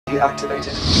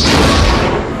deactivated.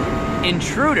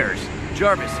 Intruders!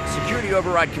 Jarvis, Security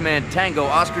Override Command Tango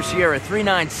Oscar Sierra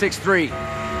 3963.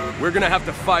 We're gonna have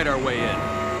to fight our way in.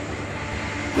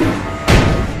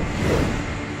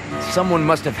 Someone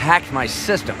must have hacked my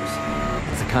systems.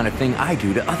 That's the kind of thing I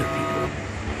do to other people.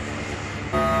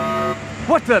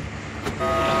 What the...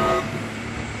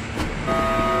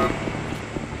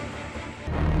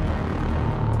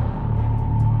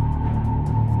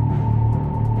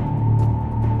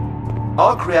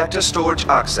 Arc reactor storage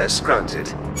access granted.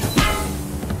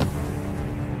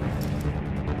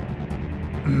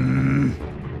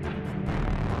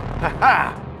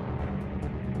 Ha-ha!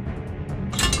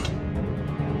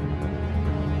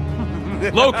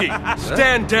 Loki,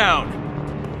 stand down!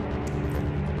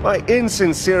 My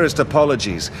insincerest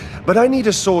apologies, but I need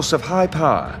a source of high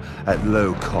power at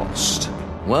low cost.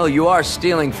 Well, you are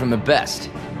stealing from the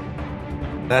best.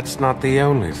 That's not the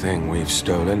only thing we've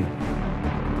stolen.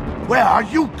 Where are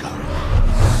you going?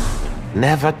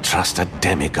 Never trust a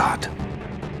demigod.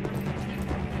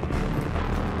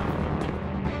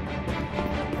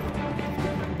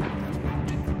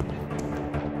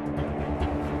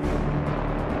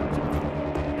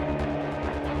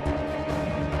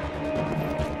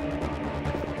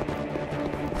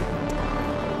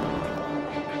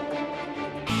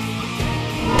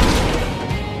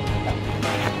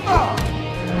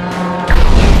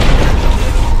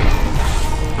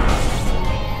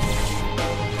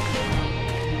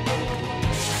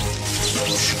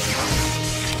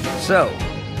 So,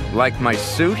 like my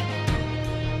suit?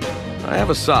 I have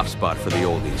a soft spot for the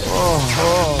oldies.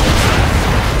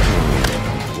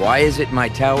 Why is it my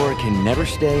tower can never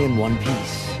stay in one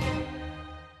piece?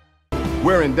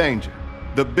 We're in danger.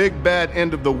 The big bad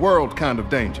end of the world kind of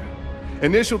danger.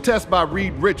 Initial tests by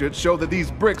Reed Richards show that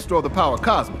these bricks store the power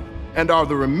cosmic and are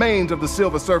the remains of the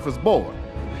Silver Surfer's board.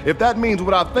 If that means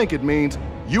what I think it means,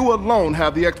 you alone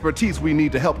have the expertise we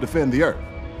need to help defend the Earth.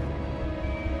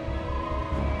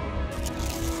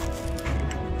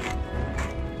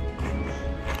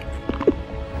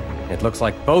 It looks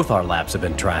like both our labs have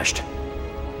been trashed.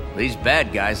 These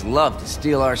bad guys love to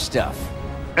steal our stuff.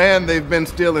 And they've been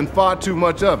stealing far too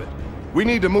much of it. We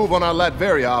need to move on our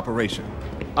Latveria operation.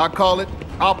 I call it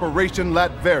Operation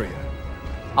Latveria.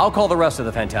 I'll call the rest of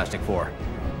the Fantastic Four.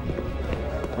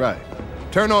 Right.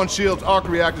 Turn on S.H.I.E.L.D.'s arc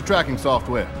reactor tracking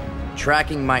software.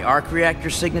 Tracking my arc reactor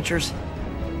signatures?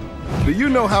 Do you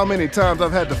know how many times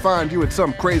I've had to find you at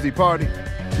some crazy party?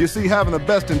 You see, having the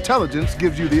best intelligence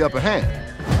gives you the upper hand.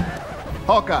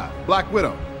 Hawkeye, Black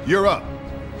Widow, you're up.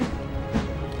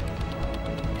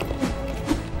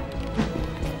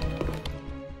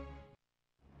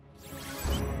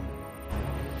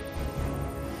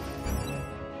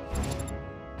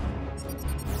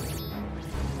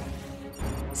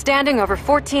 Standing over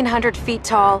 1,400 feet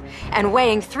tall and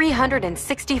weighing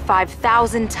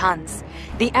 365,000 tons,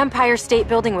 the Empire State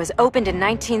Building was opened in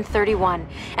 1931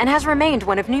 and has remained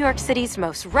one of New York City's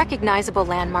most recognizable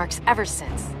landmarks ever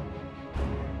since.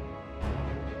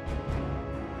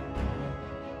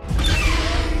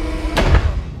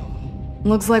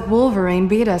 Looks like Wolverine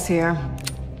beat us here.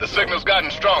 The signal's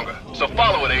gotten stronger, so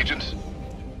follow it, agents.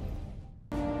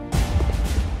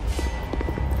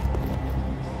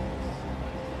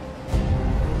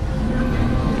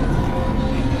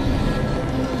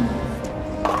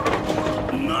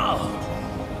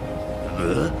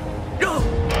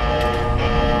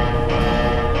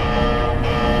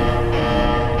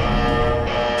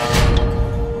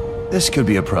 This could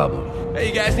be a problem. Hey,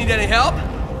 you guys need any help?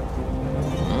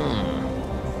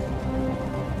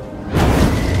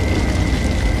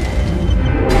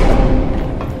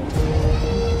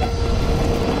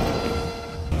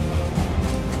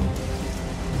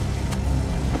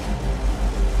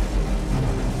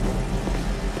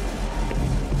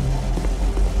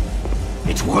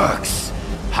 It works.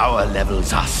 Power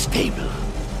levels are stable.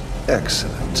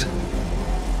 Excellent.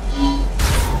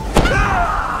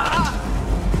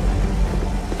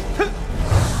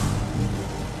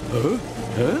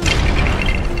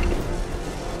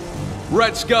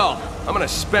 Red Skull, I'm gonna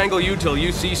spangle you till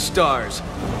you see stars.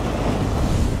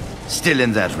 Still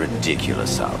in that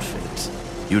ridiculous outfit.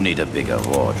 You need a bigger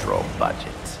wardrobe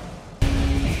budget.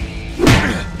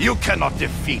 You cannot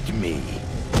defeat me.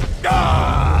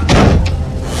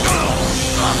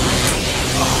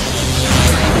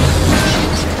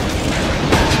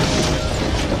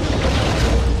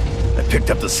 I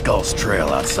picked up the Skull's trail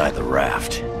outside the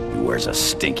raft. He wears a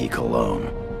stinky cologne.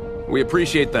 We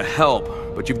appreciate the help,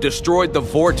 but you've destroyed the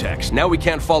vortex. Now we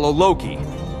can't follow Loki.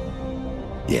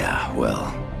 Yeah,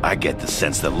 well, I get the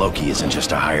sense that Loki isn't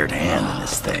just a hired hand in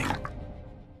this thing.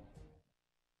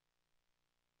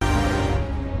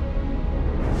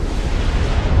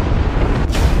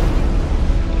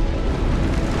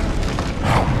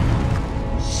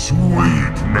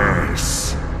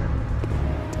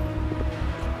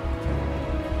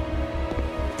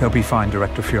 be fine,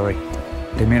 Director Fury.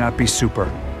 They may not be super,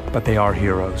 but they are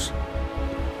heroes.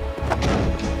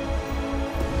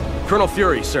 Colonel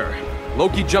Fury, sir.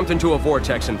 Loki jumped into a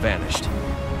vortex and vanished.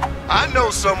 I know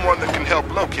someone that can help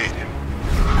locate him.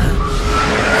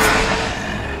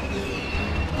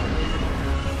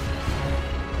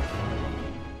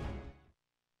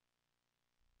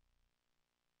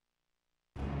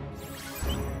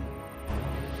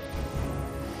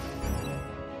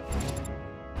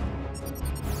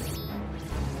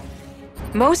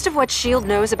 Most of what S.H.I.E.L.D.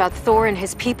 knows about Thor and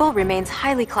his people remains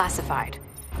highly classified.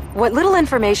 What little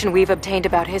information we've obtained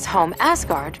about his home,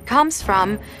 Asgard, comes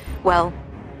from, well,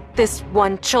 this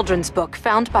one children's book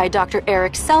found by Dr.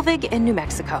 Eric Selvig in New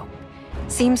Mexico.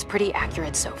 Seems pretty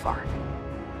accurate so far.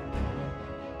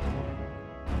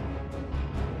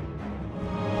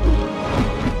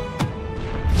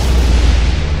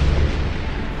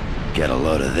 Get a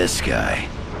load of this guy.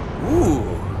 Ooh,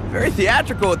 very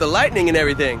theatrical with the lightning and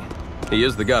everything. He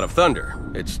is the god of thunder.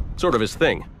 It's sort of his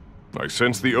thing. I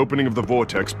sense the opening of the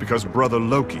vortex because Brother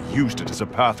Loki used it as a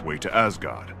pathway to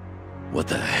Asgard. What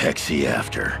the heck's he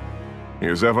after? He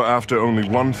is ever after only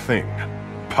one thing.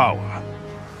 Power.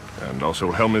 And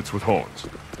also helmets with horns.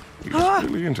 He's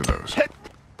really into those.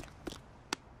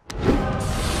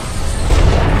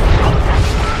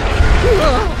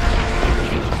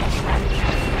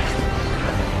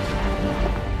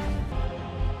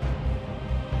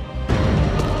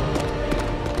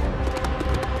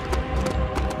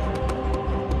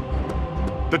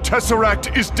 The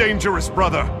Tesseract is dangerous,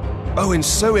 brother. Oh, and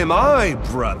so am I,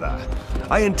 brother.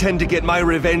 I intend to get my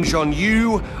revenge on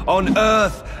you, on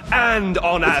Earth, and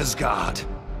on Asgard.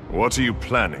 What are you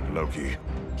planning, Loki?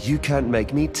 You can't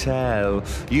make me tell.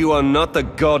 You are not the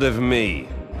god of me.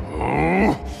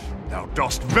 Oh, thou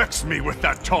dost vex me with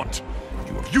that taunt.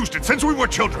 You have used it since we were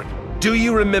children. Do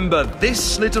you remember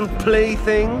this little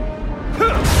plaything?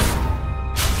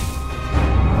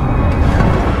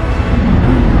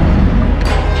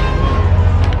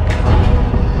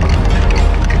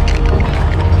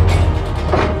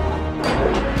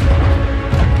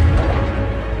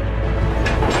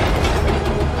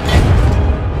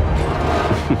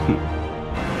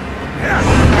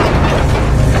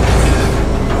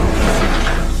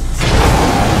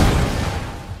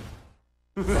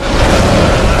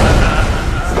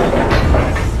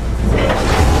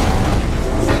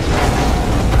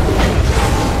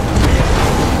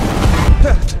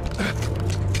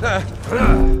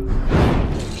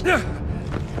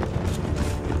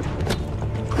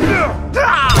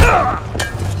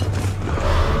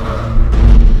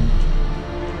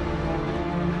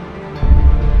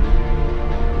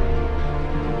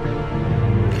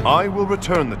 I will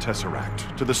return the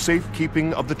Tesseract to the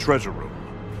safekeeping of the treasure room.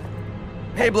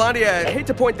 Hey, Blondie, I hate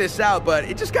to point this out, but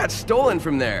it just got stolen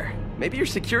from there. Maybe your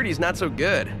security's not so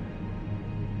good.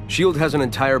 S.H.I.E.L.D. has an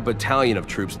entire battalion of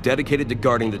troops dedicated to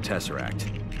guarding the Tesseract.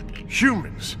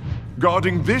 Humans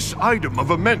guarding this item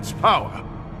of immense power.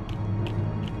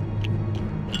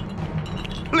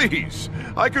 Please,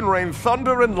 I can rain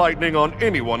thunder and lightning on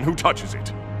anyone who touches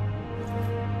it.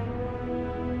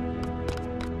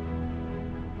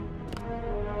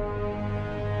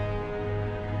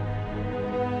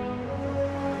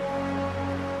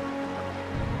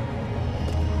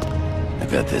 I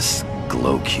bet this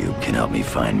glow cube can help me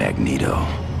find Magneto.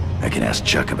 I can ask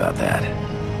Chuck about that.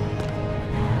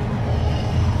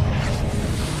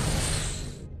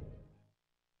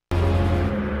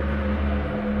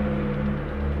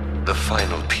 The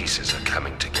final pieces are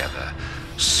coming together.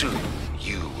 Soon,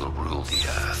 you will rule the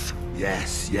Earth.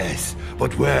 Yes, yes.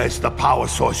 But where's the power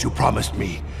source you promised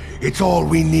me? It's all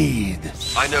we need.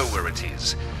 I know where it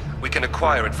is. We can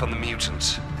acquire it from the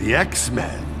mutants. The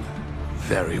X-Men?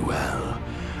 Very well.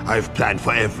 I've planned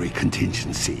for every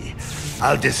contingency.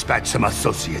 I'll dispatch some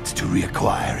associates to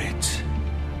reacquire it.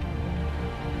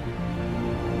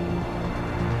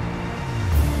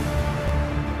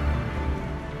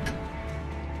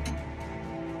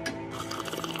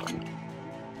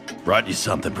 Brought you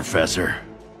something, Professor.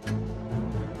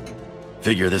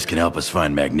 Figure this can help us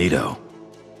find Magneto.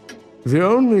 The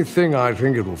only thing I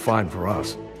think it will find for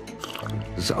us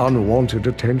is unwanted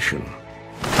attention.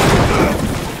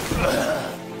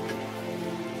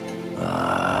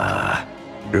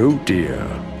 Oh dear.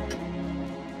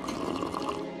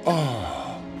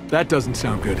 Oh, that doesn't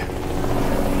sound good.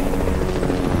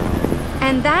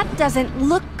 And that doesn't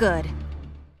look good.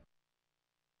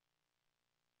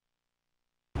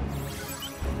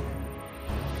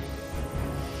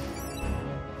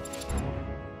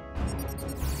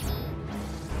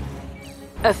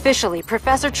 Officially,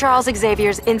 Professor Charles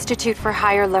Xavier's Institute for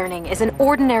Higher Learning is an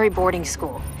ordinary boarding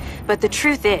school. But the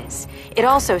truth is, it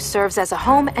also serves as a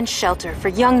home and shelter for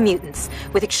young mutants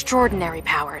with extraordinary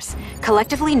powers,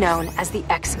 collectively known as the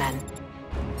X-Men.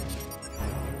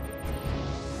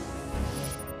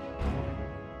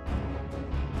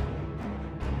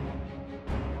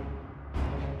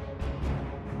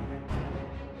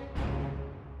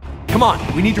 Come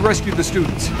on, we need to rescue the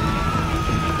students.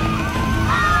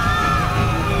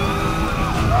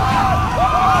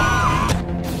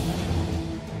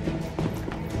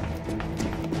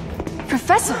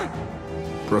 Professor!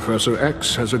 Professor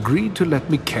X has agreed to let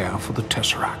me care for the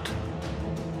Tesseract.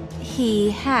 He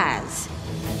has.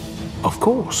 Of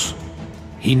course.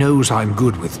 He knows I'm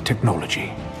good with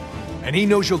technology. And he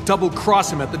knows you'll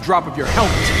double-cross him at the drop of your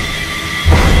helmet.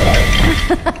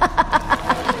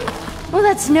 Well,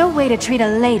 that's no way to treat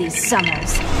a lady,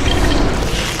 Summers.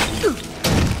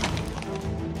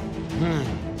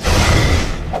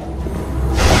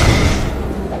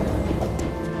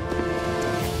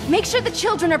 Make sure the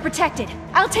children are protected.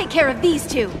 I'll take care of these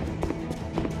two.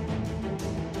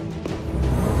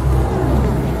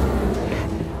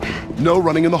 No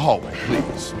running in the hallway,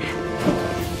 please.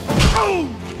 Oh!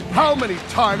 How many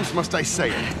times must I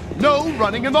say it? No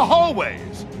running in the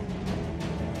hallways!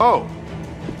 Oh.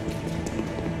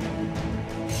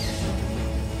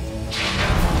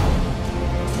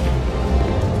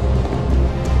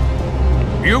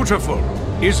 Beautiful,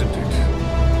 isn't it?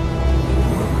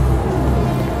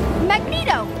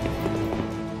 Magneto!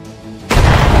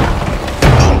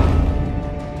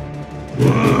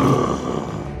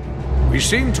 We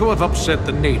seem to have upset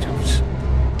the natives.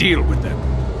 Deal with them.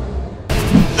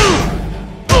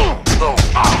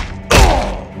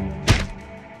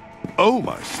 Oh,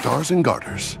 my stars and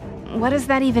garters. What does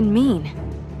that even mean?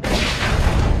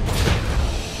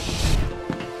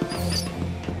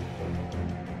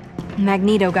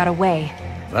 Magneto got away.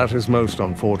 That is most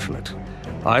unfortunate.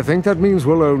 I think that means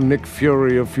we'll owe Nick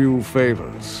Fury a few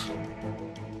favors.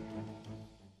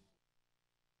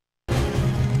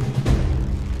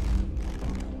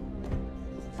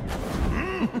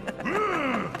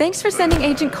 Thanks for sending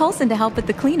Agent Coulson to help with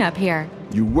the cleanup here.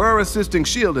 You were assisting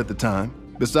S.H.I.E.L.D. at the time.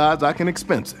 Besides, I can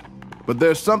expense it. But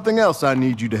there's something else I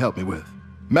need you to help me with.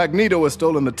 Magneto has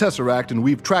stolen the Tesseract and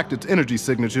we've tracked its energy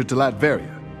signature to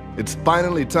Latveria. It's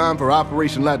finally time for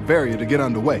Operation Latveria to get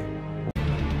underway.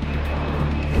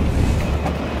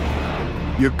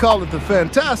 You call it the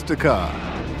Fantastica.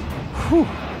 Whew.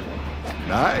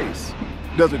 Nice.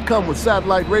 Does it come with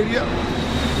satellite radio?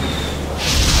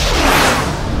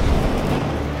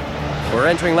 We're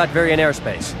entering Latverian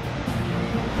airspace.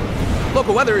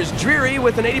 Local weather is dreary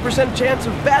with an 80% chance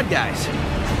of bad guys.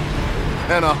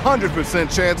 And a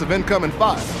 100% chance of incoming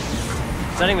fire.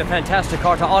 Setting the Fantastic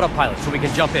car to autopilot so we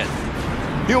can jump in.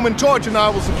 Human Torch and I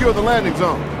will secure the landing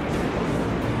zone.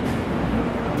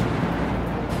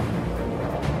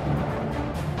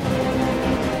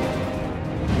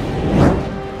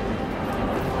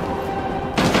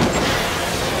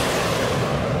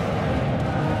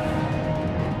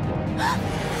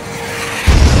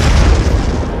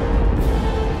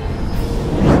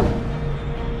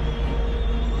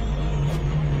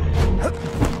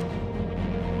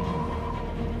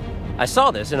 I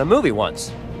saw this in a movie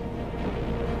once.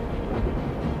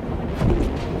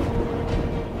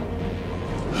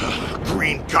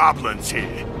 Green Goblin's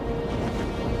here.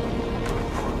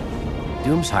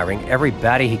 Doom's hiring every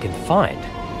baddie he can find.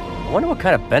 I wonder what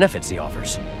kind of benefits he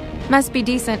offers. Must be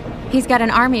decent. He's got an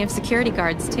army of security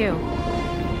guards, too.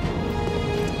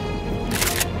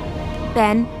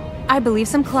 Ben, I believe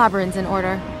some clobbering's in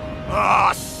order.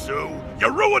 Ah, Sue,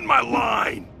 you ruined my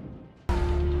line!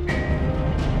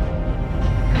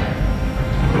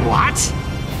 What?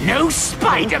 No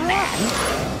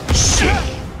Spider-Man? Shit!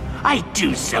 I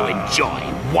do so enjoy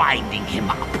winding him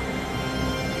up.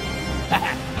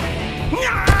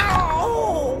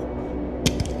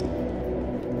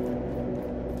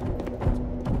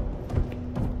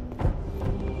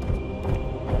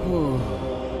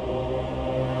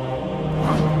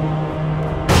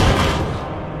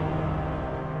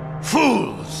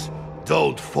 Fools!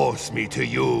 Don't force me to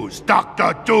use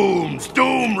Dr. Doom's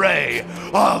Doom Ray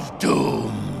of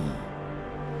Doom.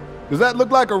 Does that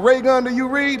look like a ray gun to you,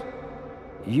 Reed?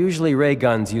 Usually ray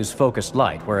guns use focused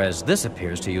light, whereas this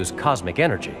appears to use cosmic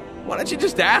energy. Why don't you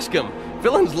just ask him?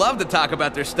 Villains love to talk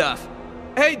about their stuff.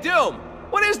 Hey, Doom,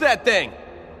 what is that thing?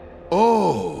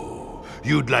 Oh,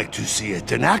 you'd like to see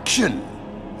it in action?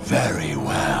 Very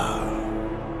well.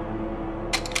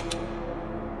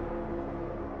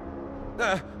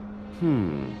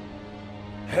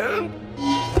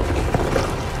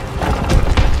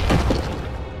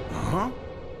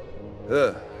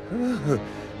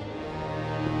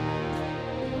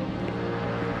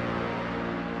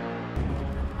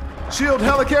 Shield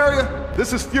helicarrier,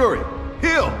 this is Fury.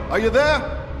 Hill, are you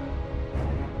there?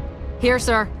 Here,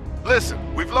 sir.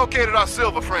 Listen, we've located our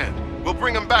Silver friend. We'll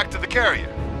bring him back to the carrier.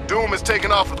 Doom is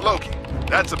taking off with Loki.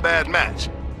 That's a bad match.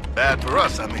 Bad for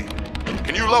us, I mean.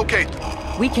 Can you locate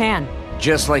them? We can.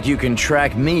 Just like you can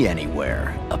track me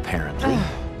anywhere, apparently.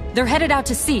 They're headed out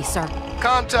to sea, sir.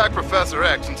 Contact Professor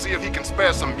X and see if he can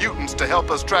spare some mutants to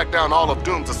help us track down all of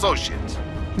Doom's associates.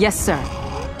 Yes, sir.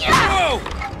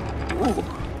 Ooh.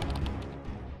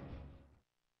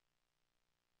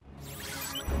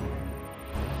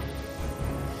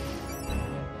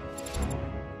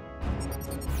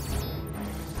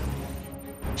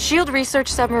 SHIELD research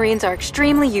submarines are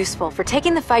extremely useful for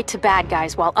taking the fight to bad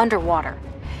guys while underwater.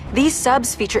 These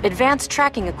subs feature advanced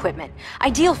tracking equipment,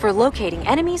 ideal for locating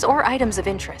enemies or items of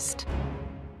interest.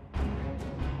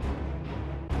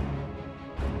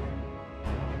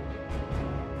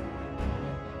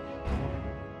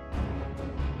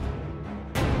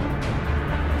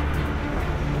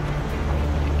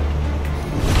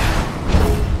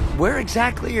 Where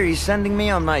exactly are you sending me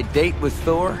on my date with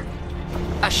Thor?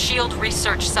 A SHIELD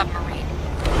research submarine.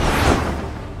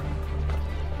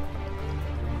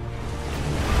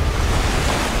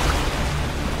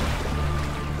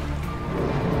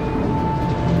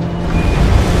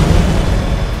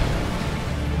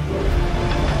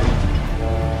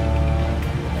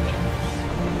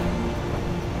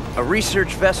 A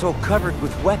research vessel covered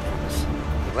with weapons.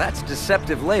 Well, that's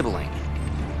deceptive labeling.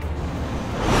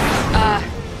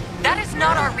 That is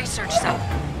not our research sub.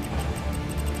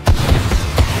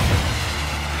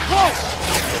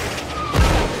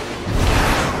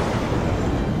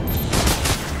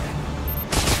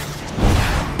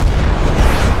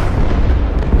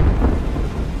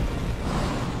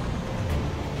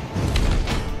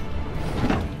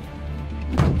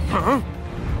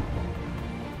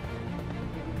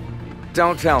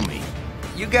 Don't tell me.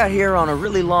 You got here on a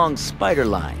really long spider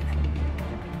line.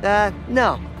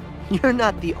 No. You're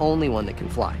not the only one that can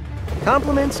fly.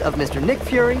 Compliments of Mr. Nick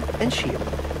Fury and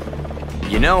S.H.I.E.L.D.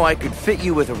 You know, I could fit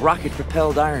you with a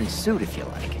rocket-propelled iron suit if you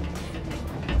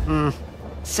like.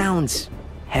 Sounds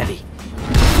heavy.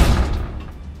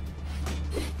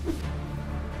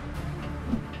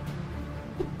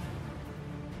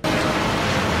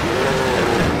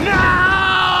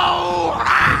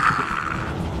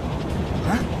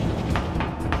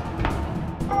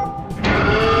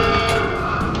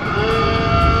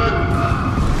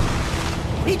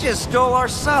 He just stole our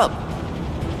sub.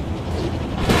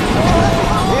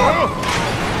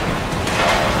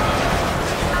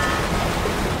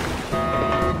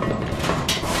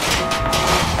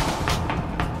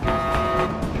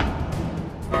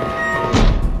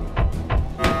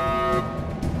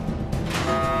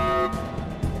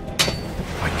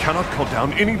 I cannot call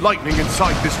down any lightning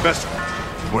inside this vessel.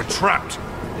 We're trapped.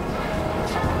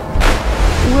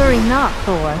 Worry not,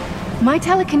 Thor. My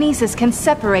telekinesis can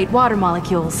separate water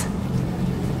molecules.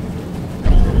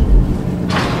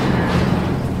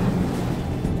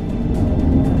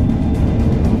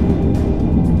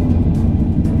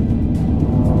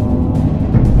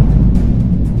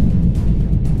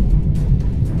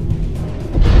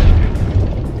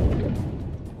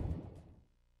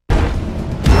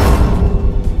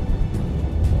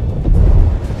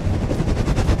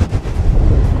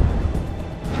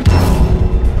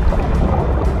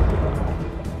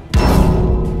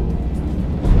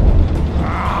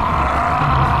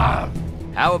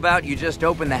 How about you just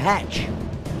open the hatch?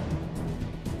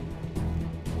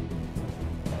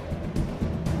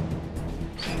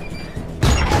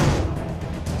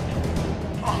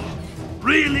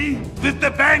 Really? With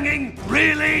the banging?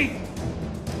 Really?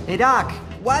 Hey, Doc,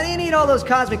 why do you need all those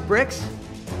cosmic bricks?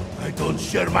 I don't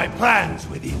share my plans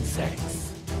with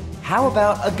insects. How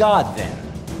about a god, then?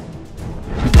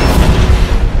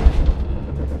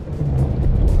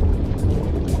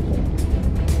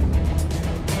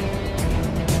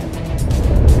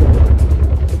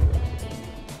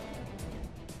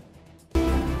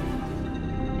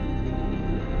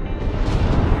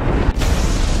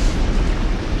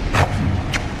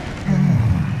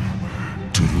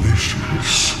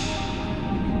 Delicious.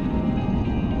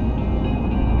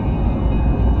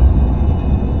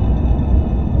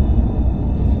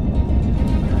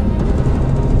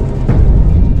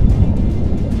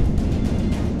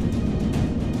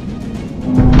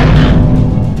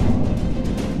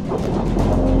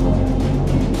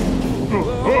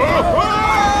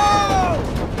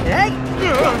 Hey!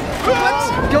 What's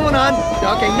going on?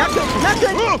 Okay, not good, not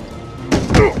good!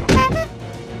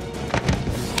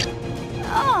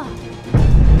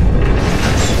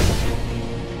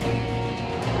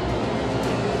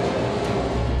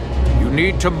 You You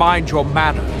need to mind your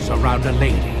manners around a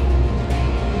lady.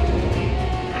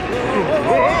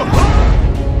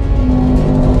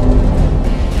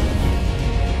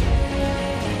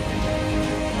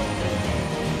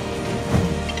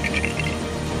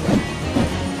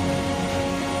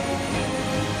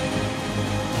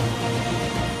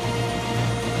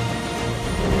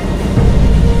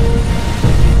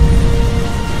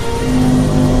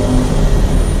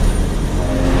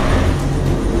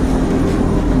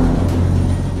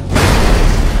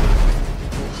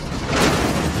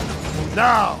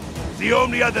 Now, the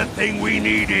only other thing we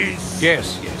need is...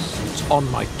 Yes, it's on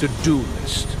my to-do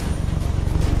list.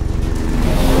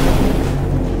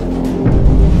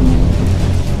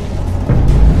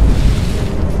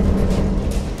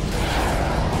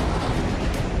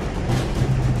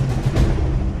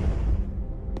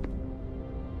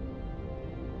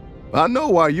 I know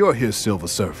why you're here, Silver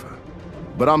Surfer.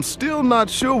 But I'm still not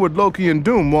sure what Loki and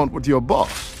Doom want with your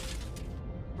boss.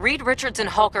 Reed Richards and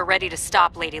Hulk are ready to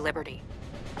stop Lady Liberty.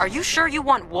 Are you sure you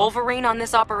want Wolverine on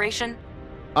this operation?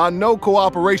 I know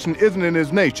cooperation isn't in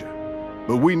his nature,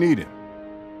 but we need him.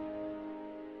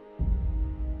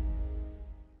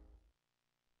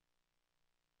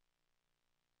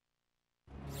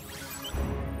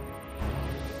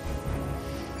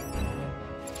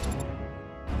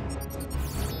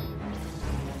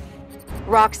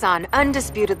 Roxxon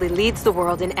undisputedly leads the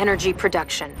world in energy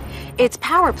production. Its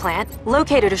power plant,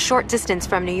 located a short distance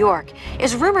from New York,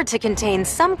 is rumored to contain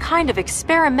some kind of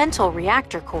experimental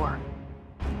reactor core.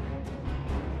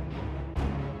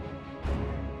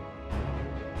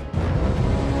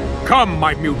 Come,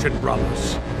 my mutant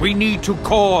brothers. We need to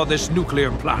core this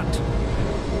nuclear plant.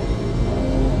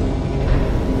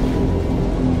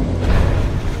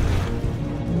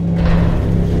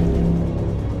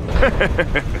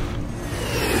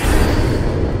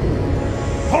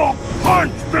 Hulk,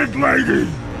 punch, big lady!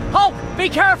 Hulk, be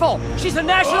careful! She's a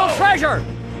national treasure!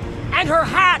 And her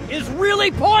hat is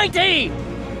really pointy!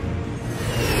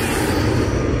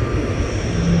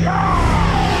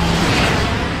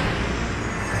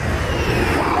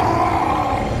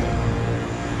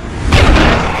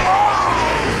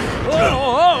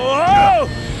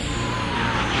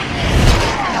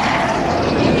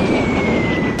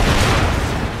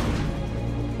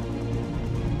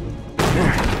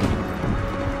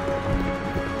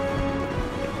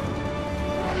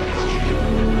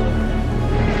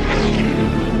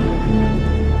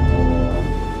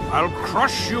 I'll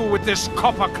crush you with this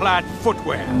copper-clad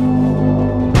footwear.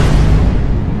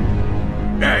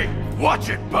 Hey, watch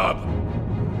it, bub!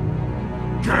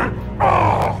 Get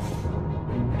off!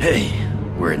 Hey,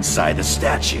 we're inside the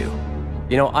statue.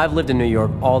 You know, I've lived in New York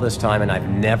all this time and I've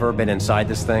never been inside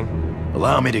this thing.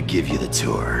 Allow me to give you the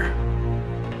tour.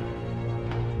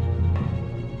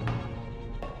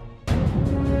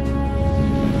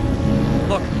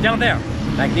 Look, down there.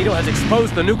 Magneto has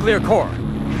exposed the nuclear core.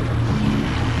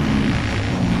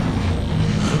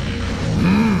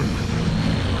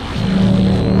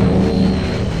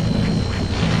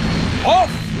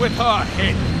 Off with her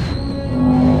head!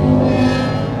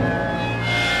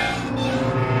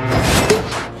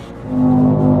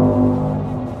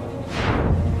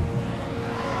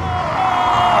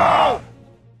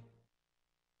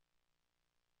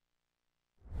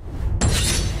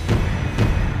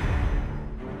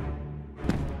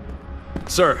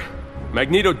 Sir,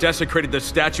 Magneto desecrated the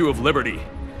Statue of Liberty.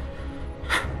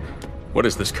 What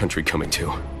is this country coming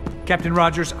to? Captain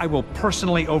Rogers, I will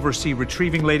personally oversee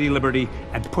retrieving Lady Liberty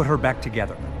and put her back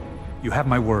together. You have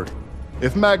my word.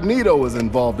 If Magneto is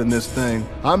involved in this thing,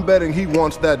 I'm betting he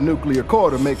wants that nuclear core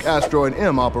to make Asteroid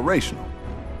M operational.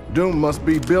 Doom must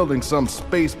be building some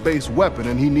space-based weapon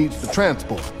and he needs the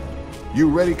transport. You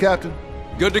ready, Captain?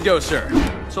 Good to go, sir.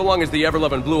 So long as the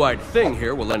ever-loving blue-eyed thing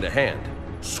here will lend a hand.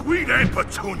 Sweet Aunt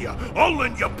Petunia, I'll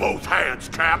lend you both hands,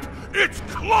 Cap. It's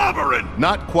clobbering!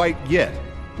 Not quite yet.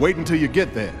 Wait until you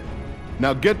get there.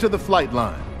 Now get to the flight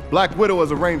line. Black Widow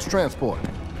has arranged transport.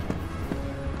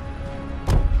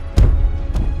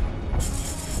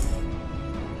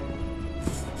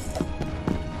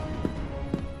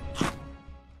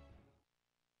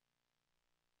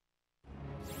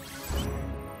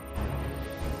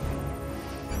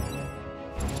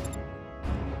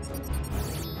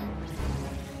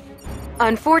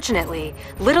 Unfortunately,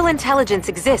 little intelligence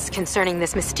exists concerning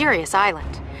this mysterious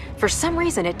island. For some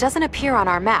reason, it doesn't appear on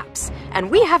our maps, and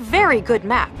we have very good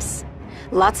maps.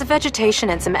 Lots of vegetation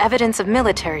and some evidence of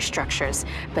military structures,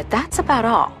 but that's about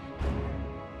all.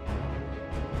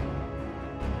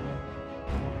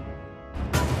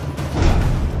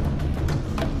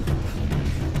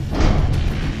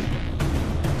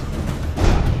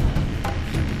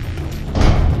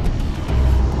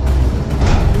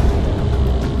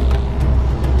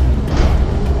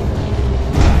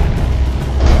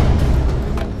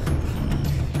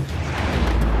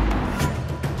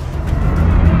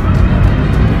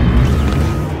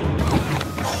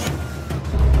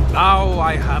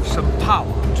 I have some power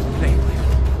to play with.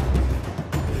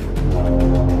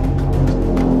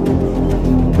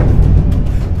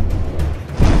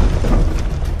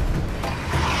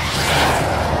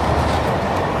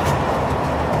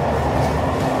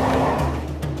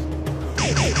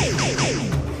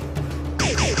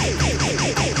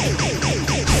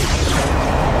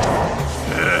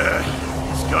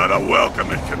 He's got a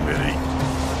welcoming committee.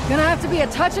 Gonna have to be a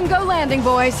touch-and-go landing,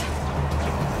 boys.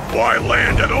 Why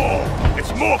land at all?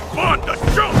 It's more fun to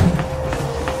jump!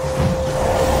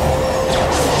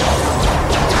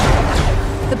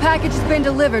 The package has been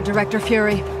delivered, Director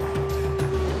Fury.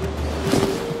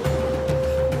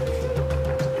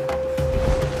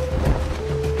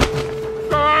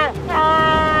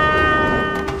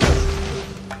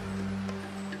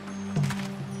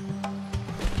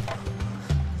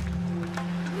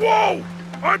 Whoa!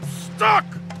 I'm stuck!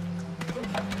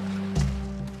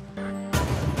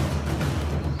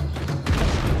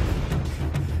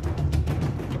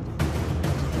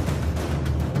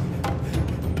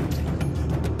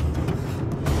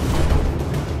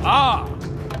 Ah!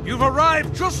 You've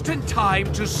arrived just in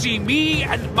time to see me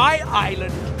and my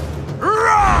island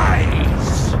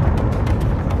rise!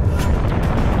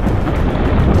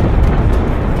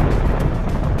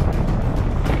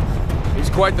 He's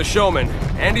quite the showman.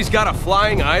 And he's got a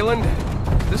flying island?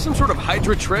 Is this some sort of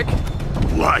Hydra trick?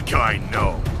 Like I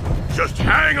know. Just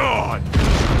hang on!